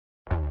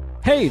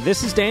Hey,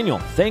 this is Daniel.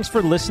 Thanks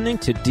for listening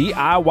to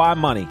DIY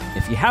Money.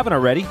 If you haven't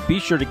already, be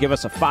sure to give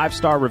us a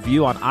 5-star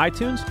review on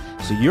iTunes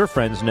so your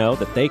friends know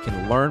that they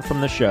can learn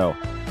from the show.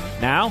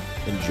 Now,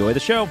 enjoy the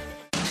show.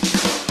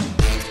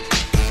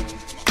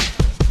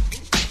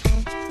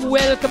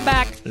 Welcome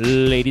back,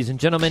 ladies and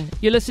gentlemen.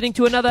 You're listening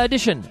to another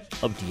edition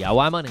of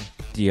DIY Money.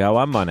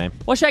 DIY Money.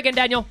 What's shaking,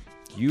 Daniel?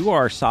 You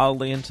are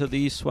solidly into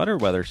the sweater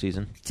weather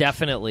season.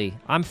 Definitely.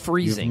 I'm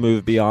freezing. You've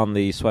moved beyond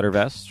the sweater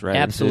vests, right?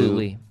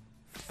 Absolutely.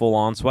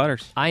 Full-on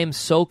sweaters. I am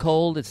so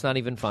cold, it's not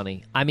even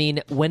funny. I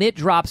mean, when it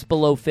drops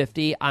below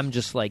 50, I'm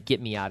just like, get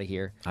me out of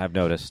here. I've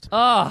noticed.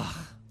 Ugh.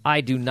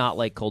 I do not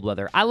like cold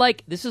weather.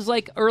 This is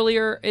like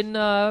earlier in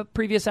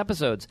previous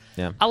episodes.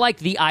 Yeah. I like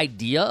the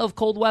idea of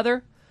cold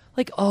weather.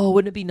 Like, oh,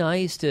 wouldn't it be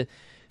nice to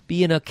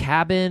be in a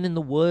cabin in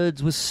the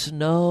woods with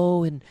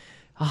snow and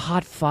a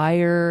hot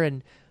fire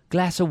and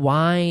glass of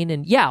wine,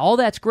 and yeah, all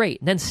that's great.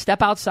 And then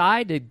step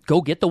outside to go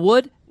get the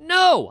wood?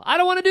 No, I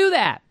don't want to do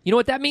that. You know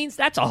what that means?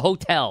 That's a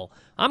hotel.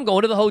 I'm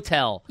going to the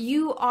hotel.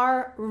 You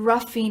are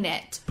roughing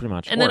it. Pretty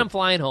much. And then I'm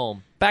flying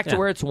home, back to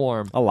where it's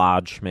warm. A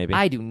lodge, maybe.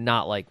 I do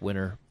not like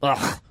winter.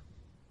 Ugh.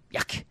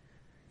 Yuck.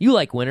 You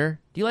like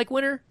winter? Do you like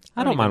winter?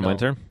 I don't mind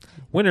winter.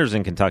 Winters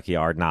in Kentucky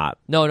are not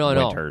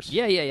winters.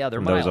 Yeah. They're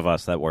From mild. those of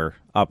us that were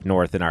up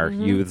north in our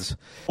youths.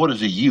 What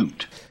is a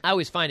ute? I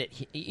always find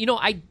it,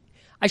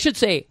 I should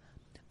say,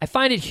 I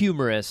find it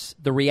humorous,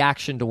 the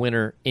reaction to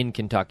winter in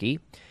Kentucky,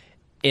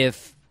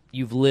 if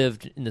you've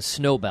lived in the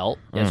snow belt,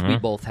 as we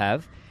both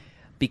have,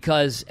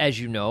 because, as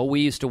you know, we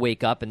used to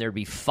wake up and there'd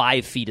be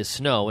 5 feet of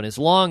snow, and as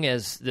long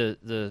as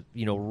the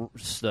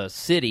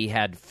city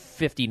had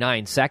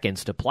 59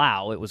 seconds to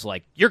plow, it was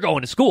like, you're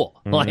going to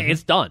school. Like,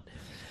 it's done.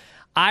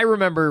 I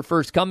remember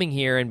first coming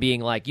here and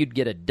being like, you'd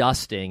get a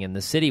dusting and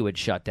the city would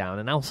shut down.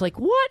 And I was like,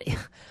 what?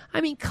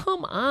 I mean,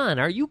 come on.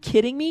 Are you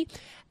kidding me?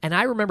 And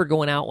I remember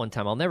going out one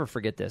time. I'll never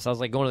forget this. I was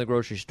like going to the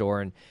grocery store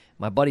and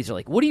my buddies are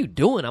like, what are you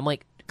doing? I'm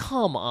like,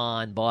 come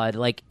on, bud.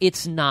 Like,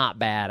 it's not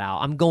bad out.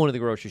 I'm going to the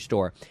grocery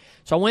store.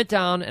 So I went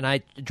down and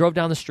I drove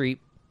down the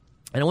street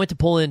and I went to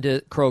pull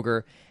into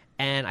Kroger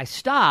and I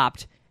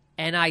stopped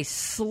and I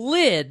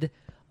slid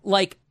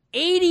like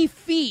 80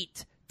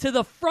 feet to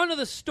the front of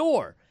the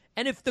store.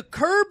 And if the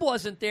curb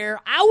wasn't there,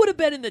 I would have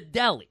been in the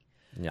deli.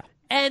 Yeah.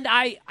 And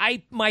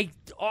my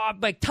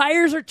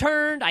tires are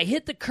turned. I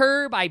hit the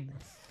curb. I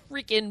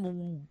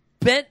freaking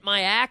bent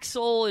my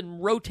axle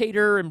and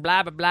rotator and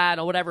blah, blah, blah,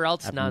 and whatever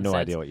else nonsense. I have no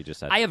idea what you just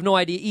said. I have no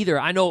idea either.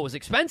 I know it was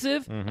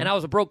expensive, and I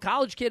was a broke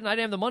college kid, and I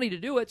didn't have the money to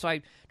do it, so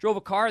I drove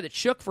a car that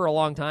shook for a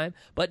long time.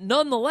 But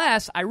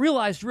nonetheless, I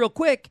realized real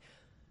quick,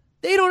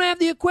 they don't have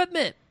the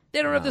equipment.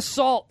 They don't have the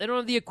salt. They don't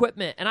have the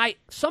equipment. And I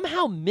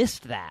somehow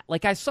missed that.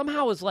 Like, I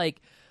somehow was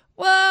like,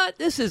 what?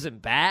 This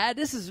isn't bad.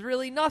 This is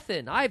really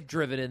nothing. I've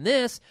driven in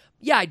this.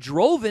 Yeah, I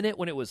drove in it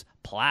when it was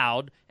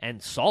plowed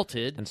and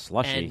salted. And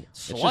slushy.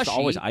 It's just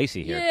always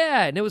icy here.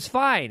 Yeah, and it was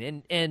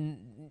fine.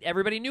 And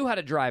everybody knew how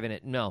to drive in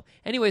it. No.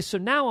 Anyway, so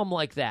now I'm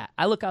like that.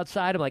 I look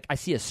outside. I'm like, I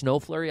see a snow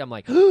flurry. I'm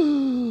like,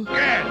 Gadzooks!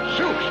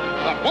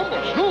 The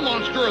bumble snow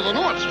monster of the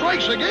north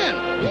strikes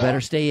again. you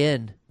better stay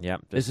in.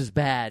 Yep. This is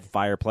bad.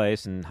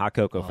 Fireplace and hot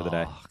cocoa for the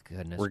day. Oh,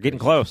 goodness. We're getting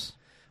gracious. close.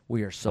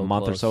 We are so A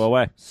month close. or so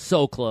away.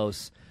 So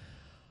close.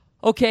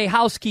 Okay,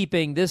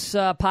 housekeeping. This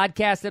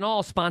podcast and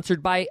all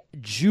sponsored by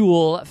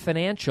Joule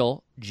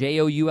Financial,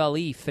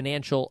 Joule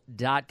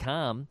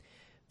Financial.com.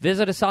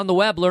 Visit us on the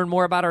web. Learn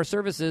more about our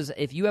services.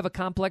 If you have a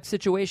complex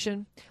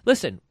situation,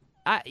 listen,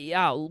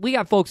 we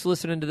got folks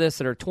listening to this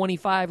that are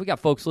 25. We got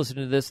folks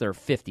listening to this that are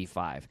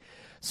 55.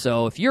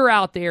 So if you're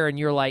out there and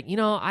you're like,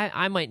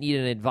 I might need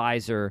an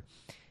advisor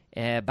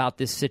about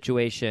this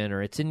situation,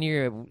 or it's in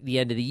the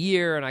end of the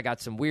year and I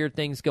got some weird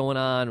things going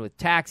on with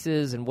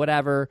taxes and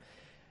whatever,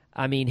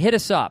 I mean, hit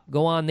us up.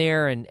 Go on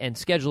there and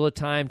schedule a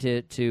time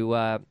to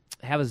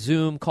have a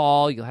Zoom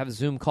call. You'll have a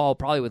Zoom call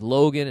probably with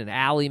Logan and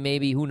Allie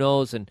maybe, who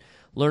knows, and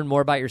learn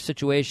more about your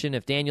situation.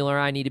 If Daniel or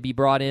I need to be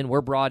brought in,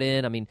 we're brought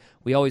in. I mean,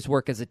 we always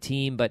work as a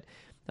team, but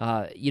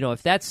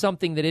if that's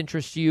something that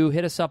interests you,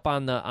 hit us up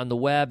on the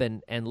web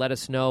and let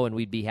us know, and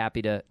we'd be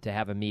happy to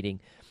have a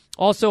meeting.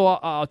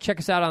 Also, check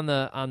us out on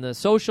the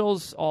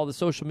socials. All the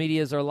social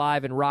medias are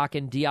live and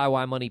rocking.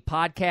 DIY Money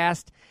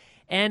Podcast.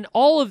 And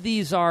all of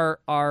these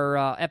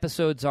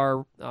episodes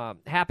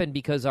happen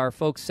because our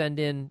folks send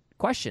in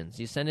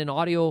questions. You send in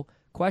audio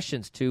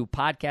questions to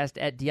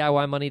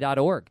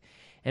podcast@DIYmoney.org.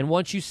 And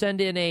once you send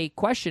in a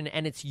question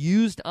and it's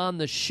used on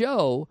the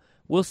show,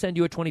 we'll send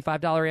you a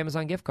 $25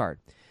 Amazon gift card.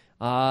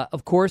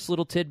 Of course,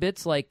 little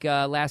tidbits like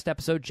last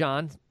episode,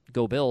 John,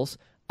 go Bills.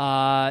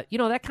 That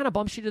kind of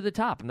bumps you to the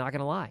top, I'm not going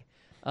to lie.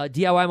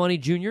 DIY Money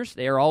Juniors,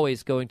 they are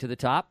always going to the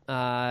top,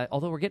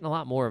 although we're getting a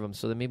lot more of them,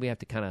 so then maybe we have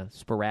to kind of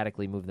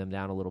sporadically move them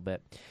down a little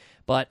bit.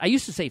 But I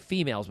used to say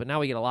females, but now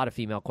we get a lot of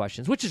female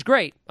questions, which is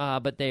great,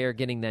 but they are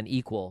getting then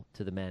equal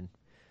to the men.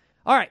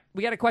 All right,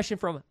 we got a question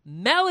from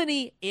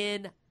Melanie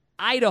in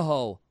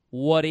Idaho.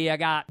 What do you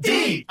got?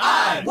 DIY!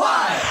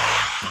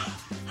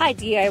 Hi,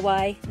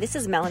 DIY. This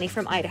is Melanie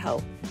from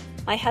Idaho.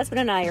 My husband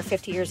and I are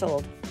 50 years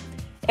old.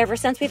 Ever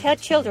since we've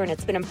had children,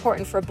 it's been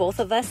important for both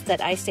of us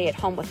that I stay at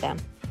home with them.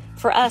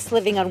 For us,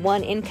 living on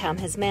one income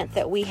has meant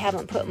that we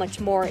haven't put much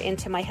more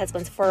into my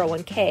husband's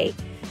 401k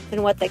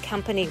than what the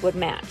company would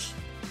match.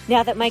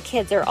 Now that my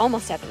kids are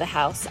almost out of the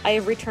house, I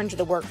have returned to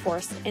the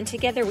workforce, and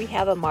together we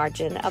have a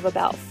margin of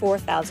about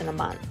 $4,000 a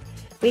month.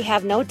 We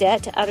have no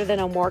debt other than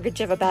a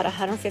mortgage of about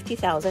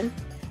 $150,000.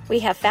 We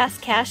have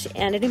fast cash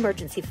and an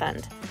emergency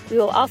fund. We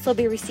will also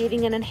be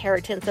receiving an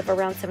inheritance of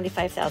around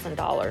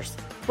 $75,000.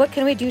 What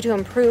can we do to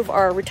improve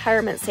our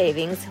retirement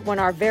savings when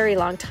our very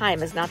long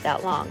time is not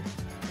that long?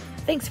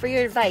 Thanks for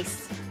your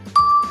advice.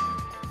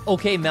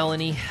 Okay,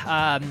 Melanie.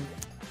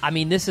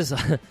 This is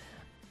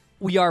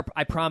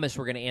I promise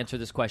we're going to answer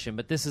this question,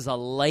 but this is a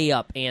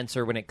layup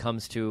answer when it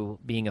comes to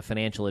being a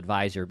financial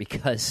advisor,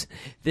 because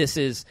this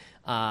is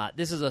a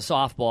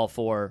softball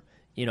for,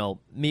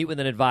 meet with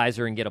an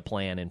advisor and get a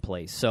plan in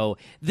place. So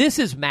this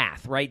is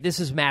math, right? This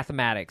is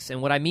mathematics.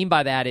 And what I mean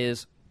by that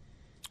is,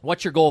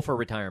 what's your goal for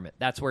retirement?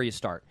 That's where you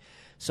start.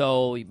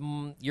 So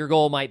your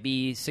goal might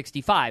be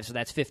 65, so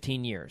that's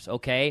 15 years,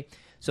 okay?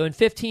 So in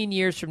 15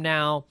 years from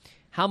now,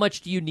 how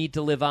much do you need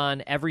to live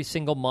on every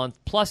single month,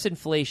 plus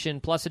inflation,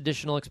 plus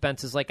additional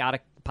expenses like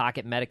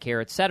out-of-pocket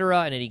Medicare, et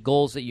cetera, and any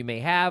goals that you may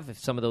have, if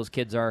some of those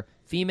kids are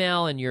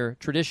female and you're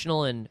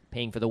traditional and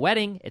paying for the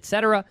wedding, et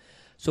cetera.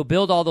 So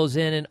build all those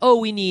in, and,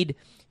 we need,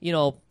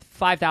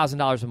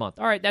 $5,000 a month.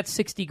 All right, that's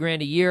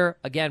 $60,000 a year,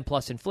 again,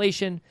 plus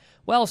inflation.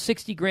 Well,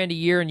 $60,000 a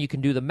year, and you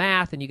can do the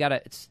math, and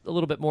it's a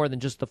little bit more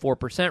than just the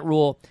 4%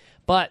 rule,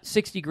 but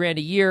 $60,000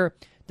 a year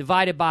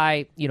divided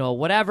by,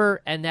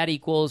 whatever, and that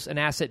equals an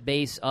asset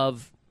base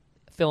of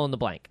fill in the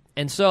blank.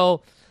 And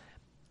so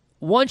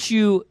once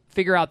you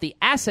figure out the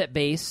asset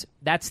base,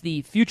 that's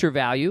the future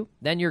value,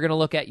 then you're going to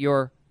look at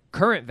your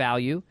current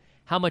value,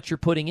 how much you're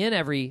putting in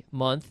every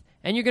month,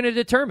 and you're going to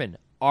determine,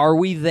 are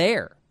we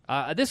there?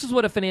 This is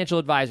what a financial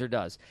advisor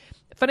does.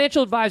 A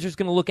financial advisor is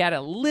going to look at it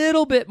a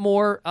little bit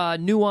more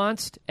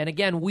nuanced. And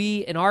again,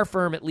 we, in our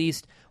firm at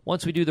least,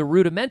 once we do the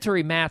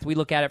rudimentary math, we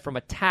look at it from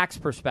a tax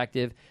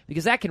perspective,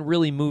 because that can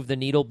really move the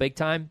needle big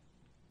time.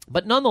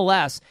 But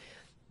nonetheless,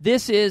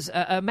 this is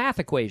a math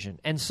equation.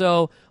 And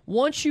so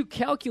once you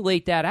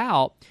calculate that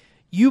out,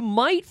 you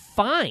might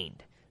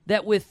find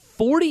that with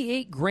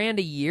 $48,000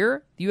 a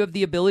year you have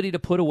the ability to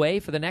put away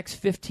for the next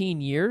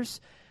 15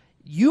 years,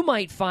 you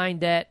might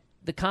find that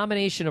the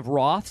combination of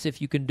Roths,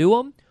 if you can do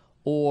them,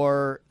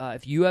 or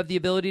if you have the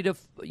ability to,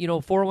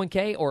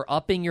 401k, or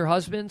upping your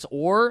husband's,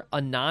 or a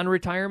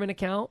non-retirement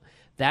account,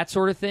 that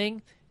sort of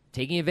thing,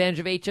 taking advantage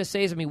of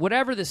HSAs,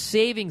 whatever the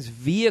savings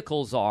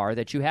vehicles are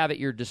that you have at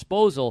your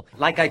disposal.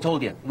 Like I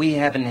told you, we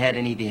haven't had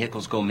any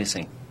vehicles go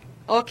missing.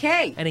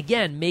 Okay. And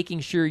again,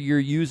 making sure you're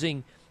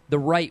using the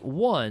right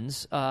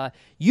ones,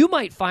 you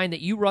might find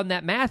that you run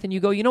that math and you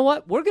go, you know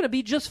what, we're going to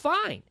be just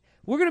fine.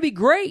 We're going to be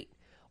great.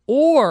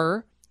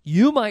 Or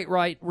you might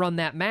run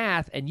that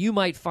math and you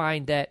might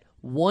find that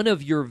one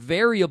of your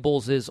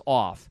variables is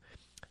off.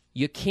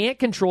 You can't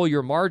control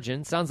your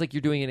margin. Sounds like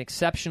you're doing an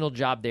exceptional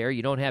job there.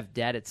 You don't have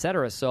debt, et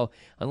cetera. So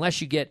unless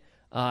you get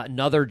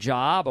another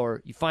job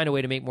or you find a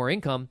way to make more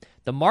income,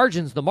 the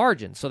margin's the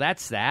margin. So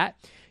that's that.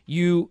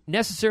 You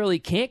necessarily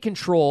can't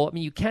control,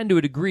 you can to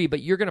a degree,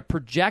 but you're going to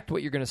project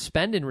what you're going to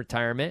spend in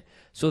retirement.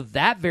 So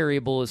that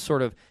variable is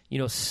sort of,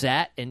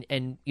 set and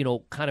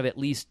kind of at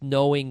least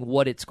knowing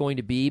what it's going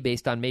to be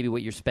based on maybe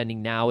what you're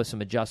spending now with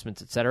some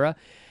adjustments, et cetera.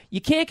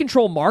 You can't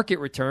control market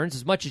returns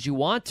as much as you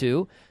want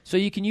to, so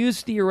you can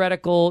use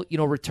theoretical,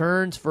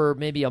 returns for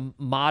maybe a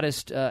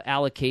modest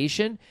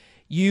allocation.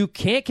 You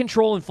can't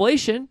control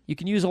inflation. You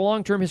can use a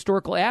long-term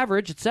historical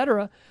average, et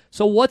cetera.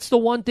 So what's the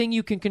one thing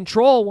you can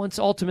control once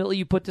ultimately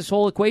you put this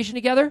whole equation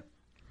together?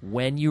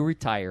 When you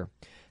retire.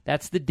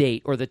 That's the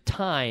date or the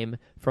time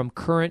from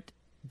current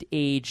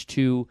age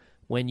to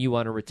when you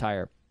want to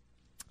retire.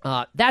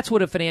 That's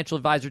what a financial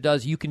advisor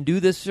does. You can do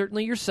this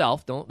certainly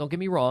yourself. Don't get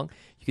me wrong.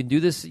 You can do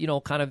this,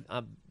 kind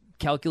of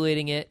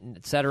calculating it,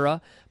 et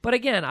cetera. But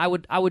again, I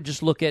would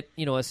just look at,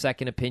 a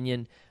second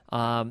opinion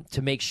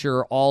to make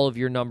sure all of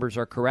your numbers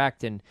are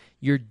correct and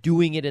you're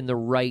doing it in the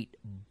right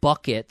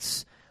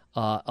buckets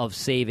of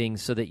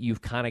savings so that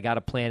you've kind of got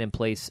a plan in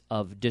place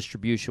of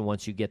distribution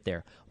once you get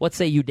there. What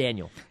say you,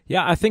 Daniel?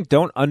 Yeah, I think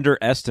don't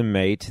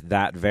underestimate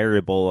that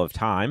variable of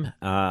time,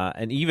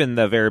 and even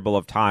the variable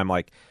of time,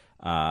 like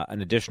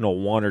an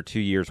additional 1 or 2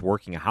 years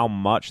working, how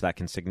much that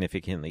can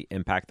significantly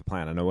impact the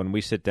plan. I know when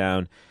we sit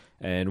down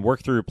and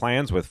work through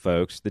plans with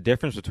folks, the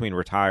difference between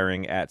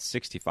retiring at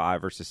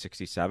 65 versus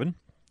 67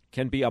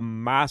 can be a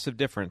massive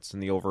difference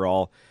in the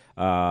overall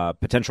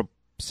potential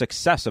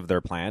success of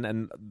their plan.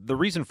 And the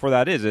reason for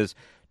that is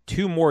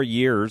 2 more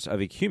years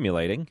of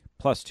accumulating,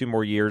 plus 2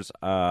 more years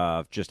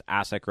of just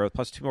asset growth,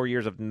 plus 2 more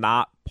years of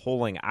not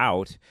pulling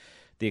out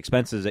the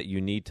expenses that you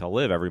need to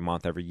live every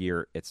month, every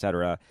year, et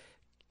cetera,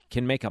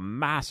 can make a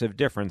massive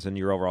difference in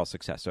your overall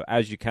success. So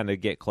as you kind of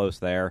get close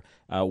there,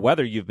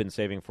 whether you've been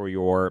saving for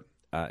your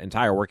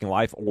entire working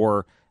life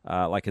or,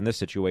 like in this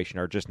situation,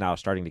 are just now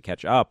starting to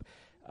catch up,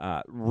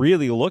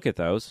 really look at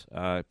those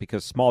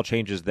because small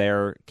changes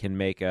there can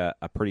make a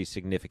pretty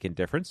significant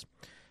difference.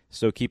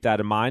 So keep that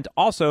in mind.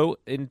 Also,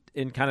 in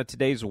kind of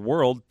today's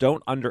world,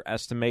 don't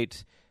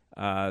underestimate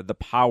the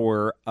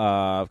power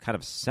of kind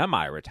of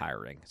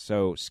semi-retiring.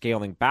 So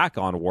scaling back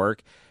on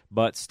work,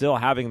 but still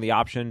having the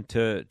option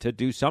to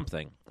do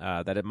something,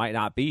 that it might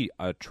not be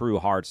a true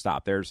hard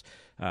stop. There's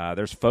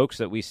folks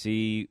that we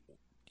see,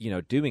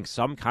 doing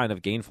some kind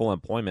of gainful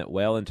employment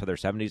well into their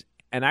 70s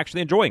and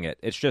actually enjoying it.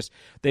 It's just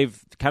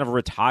they've kind of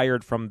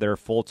retired from their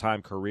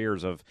full-time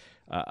careers of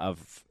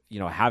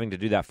having to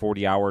do that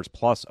 40 hours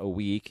plus a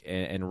week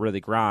and really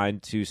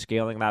grind, to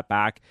scaling that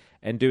back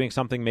and doing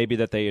something maybe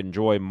that they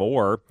enjoy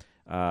more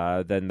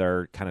than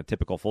their kind of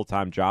typical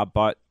full-time job,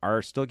 but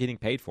are still getting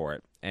paid for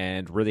it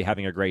and really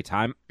having a great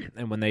time.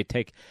 And when they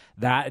take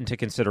that into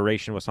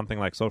consideration with something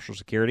like Social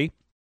Security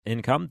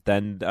income,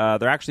 then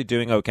they're actually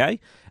doing okay,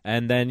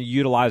 and then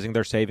utilizing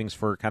their savings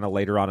for kind of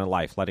later on in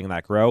life, letting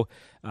that grow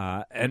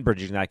and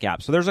bridging that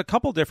gap. So there's a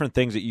couple different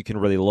things that you can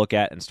really look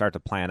at and start to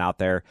plan out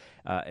there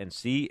and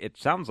see. It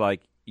sounds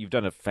like you've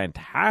done a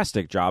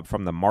fantastic job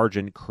from the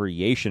margin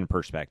creation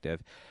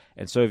perspective.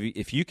 And so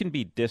if you can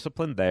be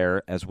disciplined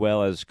there, as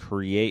well as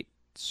create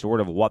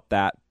sort of what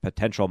that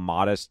potential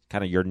modest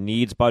kind of your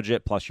needs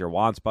budget plus your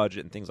wants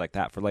budget and things like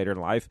that for later in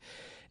life,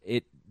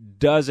 it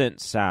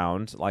doesn't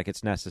sound like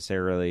it's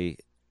necessarily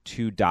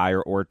too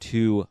dire or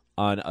too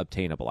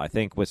unobtainable. I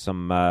think with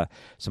some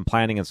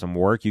planning and some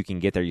work, you can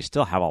get there. You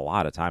still have a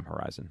lot of time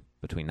horizon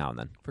between now and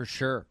then. For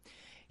sure.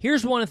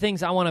 Here's one of the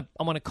things I want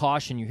to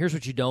caution you. Here's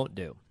what you don't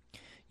do.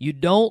 You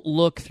don't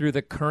look through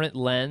the current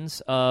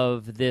lens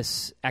of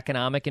this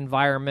economic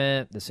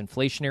environment, this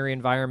inflationary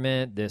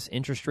environment, this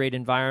interest rate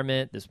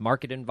environment, this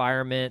market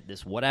environment,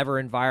 this whatever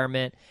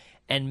environment,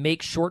 and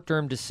make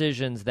short-term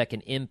decisions that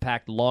can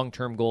impact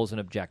long-term goals and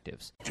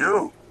objectives.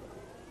 Do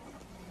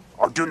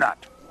or do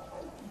not.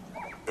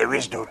 There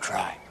is no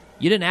try.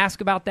 You didn't ask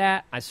about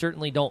that. I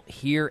certainly don't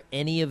hear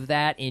any of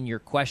that in your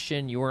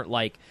question. You weren't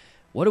like,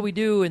 what do we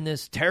do in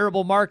this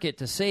terrible market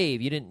to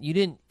save? You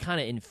didn't kind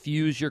of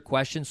infuse your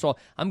question. So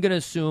I'm going to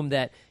assume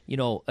that,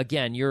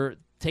 again, you're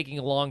taking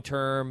a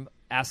long-term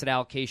asset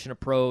allocation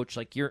approach.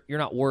 Like you're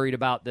not worried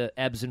about the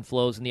ebbs and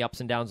flows and the ups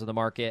and downs of the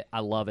market.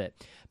 I love it.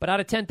 But out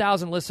of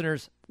 10,000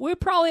 listeners, we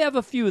probably have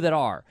a few that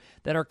are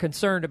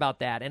concerned about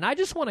that. And I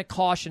just want to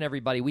caution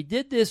everybody. We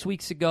did this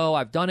weeks ago.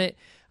 I've done it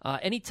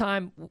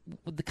anytime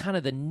the kind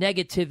of the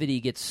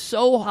negativity gets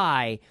so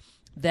high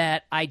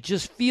that I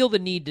just feel the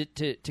need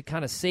to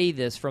kind of say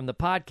this from the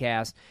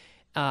podcast,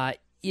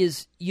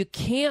 is you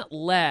can't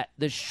let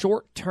the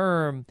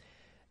short-term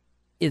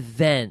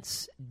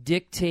events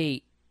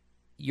dictate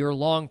your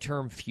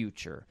long-term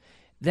future.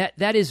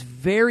 That is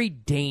very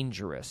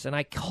dangerous, and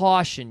I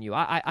caution you.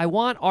 I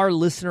want our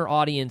listener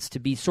audience to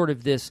be sort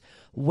of this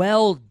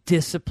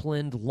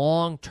well-disciplined,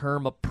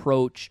 long-term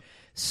approach,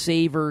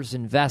 savers,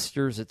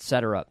 investors,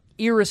 etc.,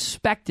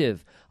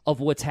 irrespective of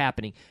what's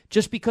happening.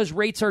 Just because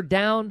rates are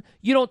down,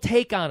 you don't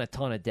take on a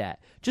ton of debt.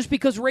 Just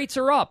because rates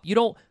are up, you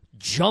don't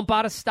jump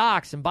out of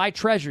stocks and buy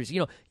treasuries.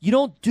 You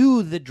don't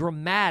do the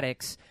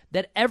dramatics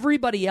that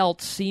everybody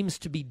else seems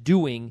to be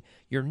doing,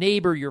 your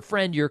neighbor, your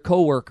friend, your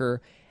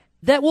coworker,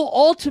 that will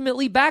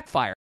ultimately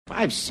backfire.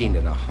 I've seen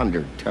it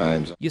 100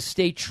 times. You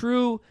stay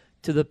true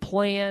to the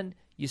plan.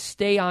 You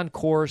stay on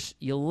course.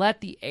 You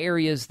let the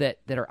areas that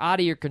are out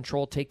of your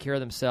control take care of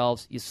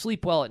themselves. You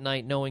sleep well at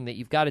night knowing that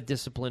you've got a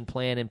disciplined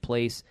plan in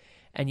place,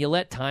 and you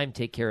let time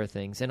take care of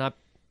things. And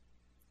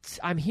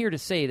I'm here to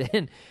say that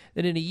in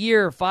a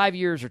year, or 5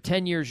 years, or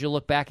 10 years, you'll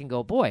look back and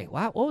go, boy,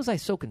 wow, what was I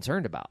so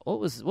concerned about? What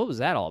was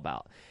that all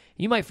about?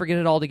 You might forget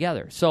it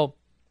altogether. So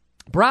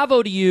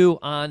bravo to you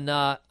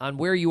on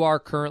where you are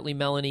currently,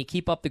 Melanie.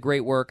 Keep up the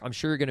great work. I'm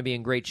sure you're going to be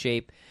in great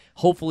shape.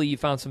 Hopefully you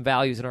found some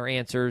values in our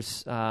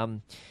answers. I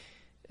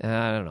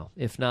don't know.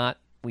 If not,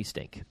 we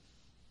stink.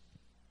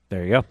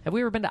 There you go. Have we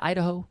ever been to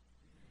Idaho?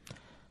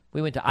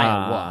 We went to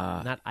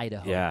Iowa, not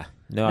Idaho. Yeah.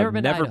 No, I've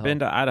never been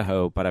to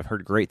Idaho, but I've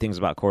heard great things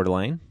about Coeur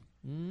d'Alene.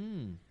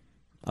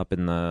 Up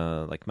in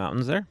the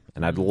mountains there,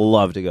 and I'd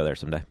love to go there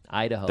someday.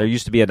 Idaho. There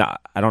used to be I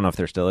don't know if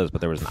there still is, but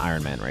there was an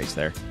Ironman race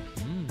there.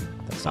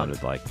 That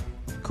sounded like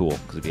cool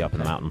because it'd be up in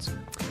the mountains.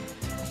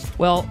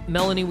 Well,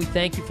 Melanie, we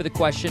thank you for the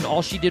question.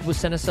 All she did was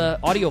send us an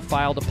audio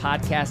file to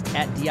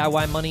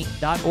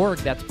podcast@DIYmoney.org.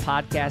 That's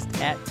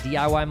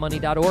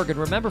podcast@DIYmoney.org. And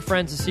remember,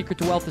 friends, the secret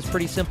to wealth is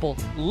pretty simple.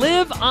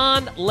 Live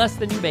on less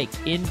than you make.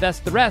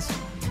 Invest the rest,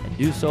 and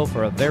do so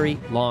for a very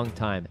long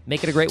time.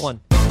 Make it a great one.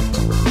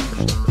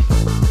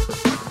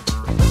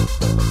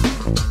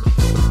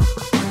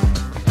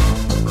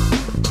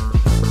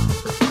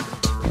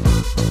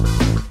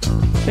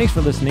 Thanks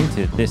for listening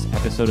to this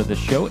episode of the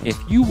show. If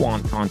you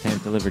want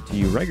content delivered to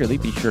you regularly,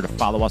 be sure to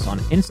follow us on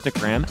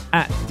Instagram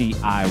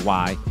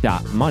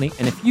 @DIY.money.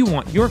 And if you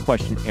want your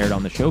question aired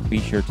on the show, be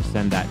sure to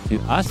send that to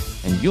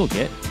us, and you'll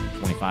get a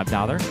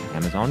 $25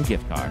 Amazon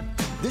gift card.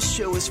 This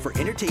show is for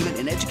entertainment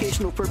and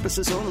educational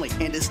purposes only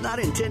and is not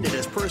intended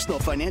as personal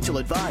financial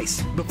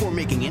advice. Before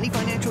making any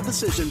financial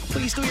decision,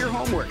 please do your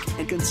homework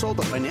and consult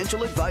a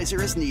financial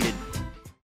advisor as needed.